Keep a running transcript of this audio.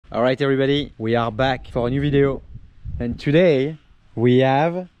Alright everybody, we are back for a new video. And today we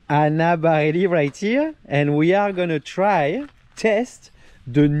have Anna Barelli right here. And we are gonna test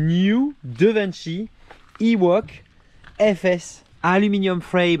the new Devinci Ewoc FS aluminium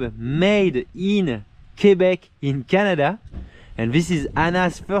frame made in Quebec in Canada. And this is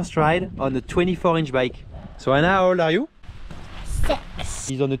Anna's first ride on a 24-inch bike. So Anna, how old are you? 6.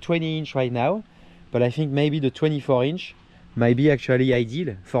 She's on the 20-inch right now, but I think maybe the 24-inch might be actually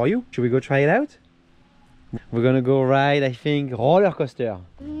ideal for you. Should we go try it out? We're gonna go ride, I think, roller coaster.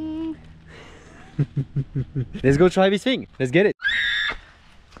 Let's go try this thing. Let's get it.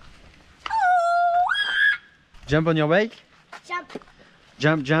 Jump on your bike. Jump.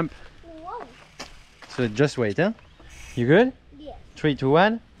 Jump, jump. Whoa. So just wait, huh? You good? Yeah. 3, 2,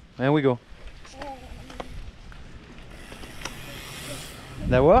 1, and we go.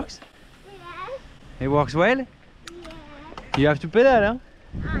 That works? Yeah. It works well? Yeah. You have to pedal, huh?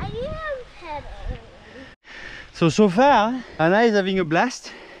 I am pedaling. So far, Anna is having a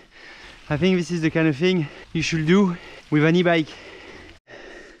blast. I think this is the kind of thing you should do with any bike.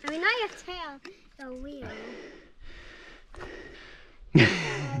 I mean, not your tail, the wheel.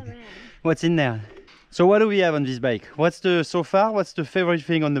 What's in there? So what do we have on this bike? What's the favorite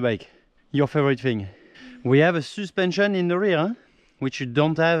thing on the bike? Your favorite thing? We have a suspension in the rear, huh? Which you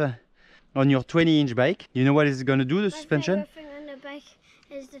don't have on your 20-inch bike. You know what it's gonna do, the suspension? My favorite thing on the bike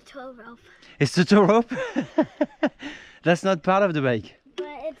is the tow rope. It's the tow rope? That's not part of the bike. But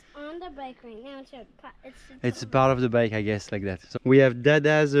it's on the bike right now. It's a part of the bike, I guess, like that. So we have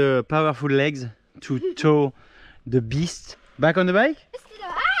Dada's powerful legs to tow the beast. Back on the bike?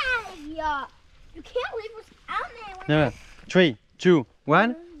 Yeah. You can't leave us out there. No. 3, 2,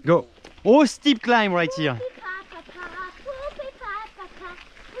 1, go. Oh, steep climb right here.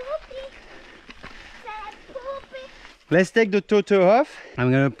 Let's take the toto off.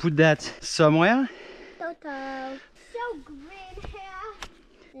 I'm gonna put that somewhere. Toto. So green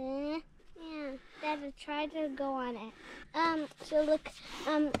here. Yeah. Dada, try to go on it. So look,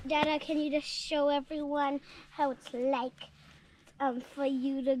 Dada, can you just show everyone how it's like for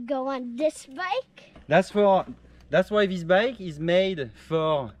you to go on this bike? That's why this bike is made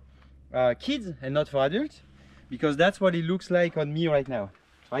for kids and not for adults, because that's what it looks like on me right now.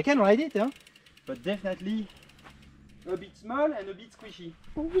 So I can ride it, huh? But definitely a bit small and a bit squishy.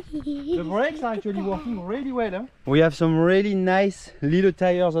 The brakes are actually working really well, huh? We have some really nice little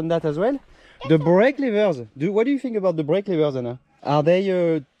tires on that as well. The brake levers, what do you think about the brake levers, Anna? Are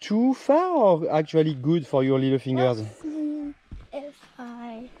they too far or actually good for your little fingers? It's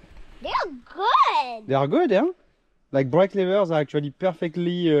fine. They're good. They are good, huh? Like brake levers are actually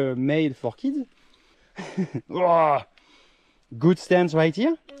perfectly made for kids. Good stance right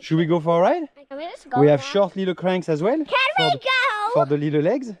here. Should we go for a ride? We have short little cranks as well. Can we go? For the little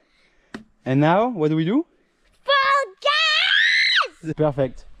legs. And now, what do we do? Full gas!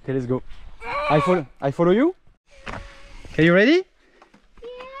 Perfect. Okay, let's go. I follow you. Okay, you ready? Yeah.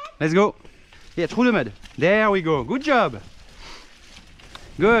 Let's go. Yeah, through the mud. There we go. Good job.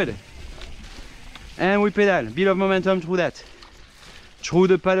 Good. And we pedal. Bit of momentum through that. Through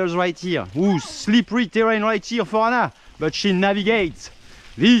the pedals right here. Ooh, slippery terrain right here for Anna. But she navigates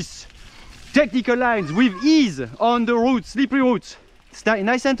these technical lines with ease on the route, slippery routes.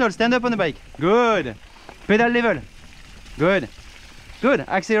 Nice and tall, stand up on the bike. Good. Pedal level. Good. Good.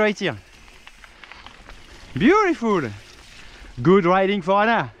 Accelerate here. Beautiful. Good riding for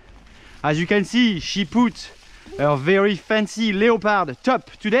Anna. As you can see, she put her very fancy leopard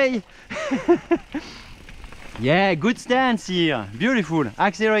top today. Yeah, good stance here. Beautiful.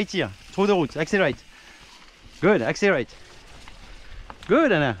 Accelerate here. Through the route. Accelerate. Good. Accelerate.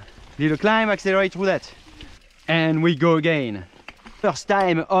 Good, Anna. Little climb, accelerate through that. And we go again. First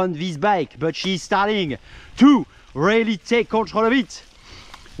time on this bike, but she's starting to really take control of it.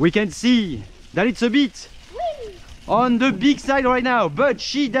 We can see that it's a bit on the big side right now, but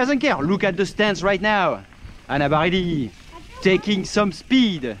she doesn't care. Look at the stance right now. Anna Barelli taking some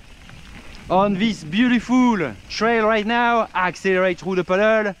speed on this beautiful trail right now. Accelerate through the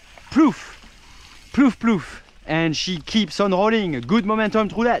pedal. Ploof, ploof, ploof. And she keeps on rolling. Good momentum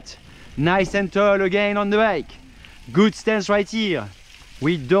through that. Nice and tall again on the bike. Good stance right here.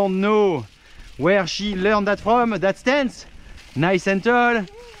 We don't know where she learned that from, that stance. Nice and tall.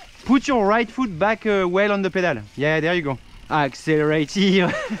 Put your right foot back well on the pedal. Yeah, there you go. Accelerate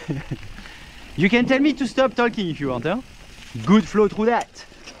here. You can tell me to stop talking if you want, huh? Good flow through that.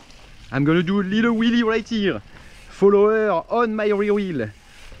 I'm gonna do a little wheelie right here. Follow her on my rear wheel.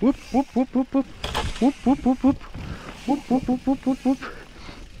 Whoop, whoop, whoop, whoop, whoop. Whoop, whoop, whoop, whoop. Whoop, whoop, whoop, whoop, whoop, whoop.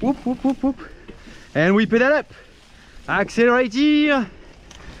 Whoop, whoop, whoop, whoop. And we pedal up. Accelerate here.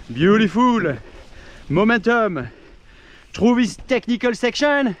 Beautiful. Momentum. Through this technical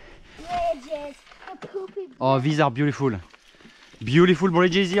section. Bridges. The poopy Oh, these are beautiful. Beautiful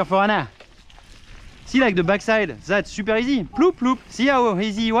bridges here for Anna. See, like the backside, that's super easy. Ploop, ploop. See how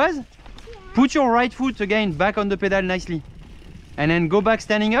easy it was? Put your right foot again back on the pedal nicely. And then go back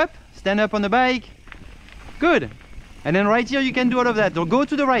standing up. Stand up on the bike. Good. And then right here you can do all of that. So go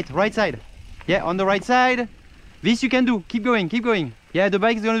to the right side. Yeah, on the right side. This you can do. Keep going, keep going. Yeah, the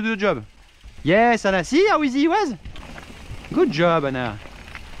bike is gonna do the job. Yes, Anna. See how easy it was? Good job, Anna.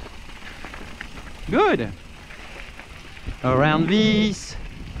 Good. Around this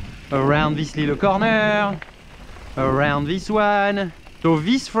little corner, around this one. So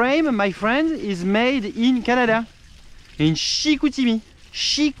this frame, my friend, is made in Canada, in Chicoutimi.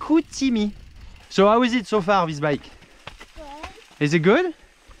 Chicoutimi. So how is it so far, this bike? good. Is it good?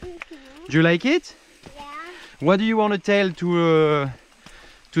 Do you like it? Yeah. What do you want to tell to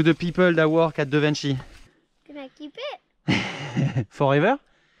the people that work at Devinci? Can I keep it? Forever?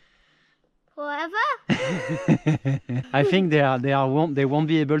 Forever? I think they won't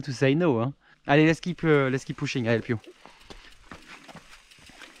be able to say no. Huh? Allez, let's keep pushing. I'll help you.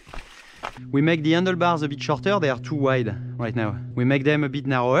 We make the handlebars a bit shorter. They are too wide right now. We make them a bit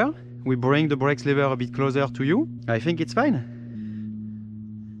narrower. We bring the brakes lever a bit closer to you. I think it's fine.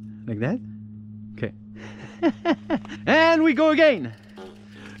 Like that. Okay. And we go again.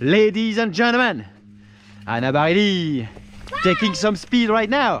 Ladies and gentlemen, Anna Barelli taking some speed right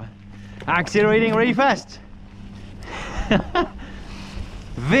now. Accelerating really fast.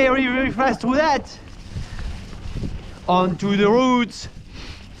 Very, very fast through that. Onto the roots.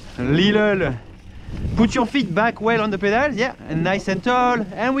 Little. Put your feet back well on the pedals, yeah, and nice and tall.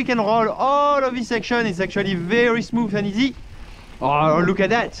 And we can roll all of this section. It's actually very smooth and easy. Oh, look at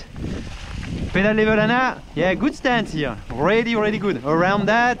that. Pedal level, Anna. Yeah, good stance here. Really, really good. Around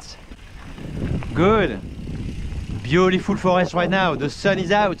that. Good. Beautiful forest right now. The sun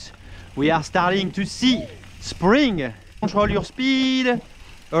is out. We are starting to see spring. Control your speed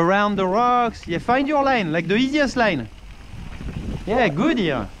around the rocks. Yeah, find your line, like the easiest line. Yeah, good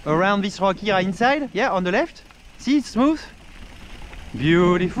here. Around this rock here inside. Yeah, on the left. See, it's smooth.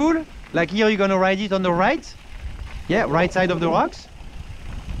 Beautiful. Like here, you're gonna ride it on the right. Yeah, right side of the rocks.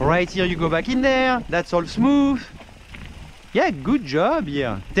 Right here, you go back in there. That's all smooth. Yeah, good job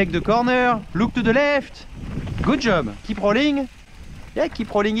here. Take the corner. Look to the left. Good job. Keep rolling. Yeah,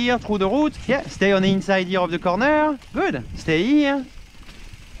 keep rolling here through the roots. Yeah, stay on the inside here of the corner. Good. Stay here.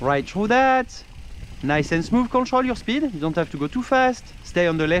 Right through that. Nice and smooth. Control your speed. You don't have to go too fast. Stay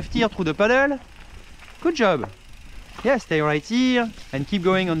on the left here through the paddle. Good job. Yeah, stay right here. And keep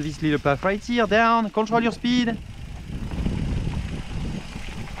going on this little path right here. Down. Control your speed.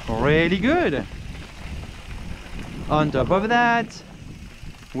 Really good. On top of that,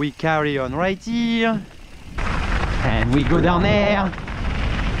 we carry on right here. And we go down there.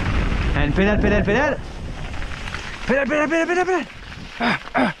 And pedal, pedal, pedal. Pedal, pedal, pedal, pedal, pedal.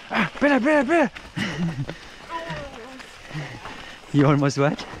 Pedal, pedal, pedal. You almost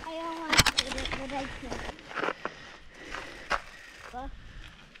what? I almost did it, but I can't.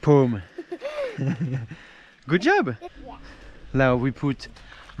 Boom. Good job. Yeah. Now we put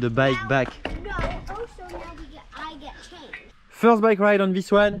the bike back. No, also now I get changed. First bike ride on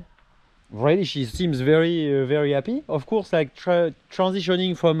this one. Really, she seems very, very happy. Of course, like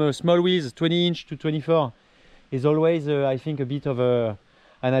transitioning from small wheels, 20-inch to 24, is always, I think, a bit of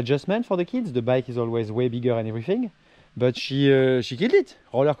an adjustment for the kids. The bike is always way bigger and everything, but she killed it.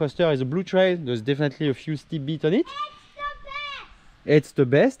 Roller coaster is a blue trail. There's definitely a few steep bits on it. It's the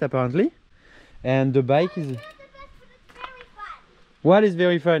best, apparently, and the bike is. What is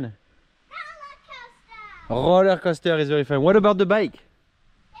very fun? Roller coaster is very fun. What about the bike?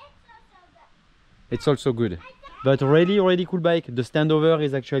 It's also good. But really, really cool bike. The standover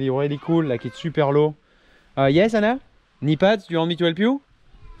is actually really cool. Like it's super low. Yes, Anna? Knee pads, you want me to help you?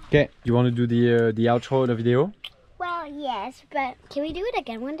 Okay. You want to do the outro of the video? Well, yes, but can we do it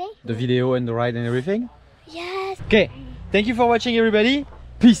again one day? The video and the ride and everything? Yes. Okay. Thank you for watching, everybody.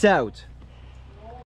 Peace out.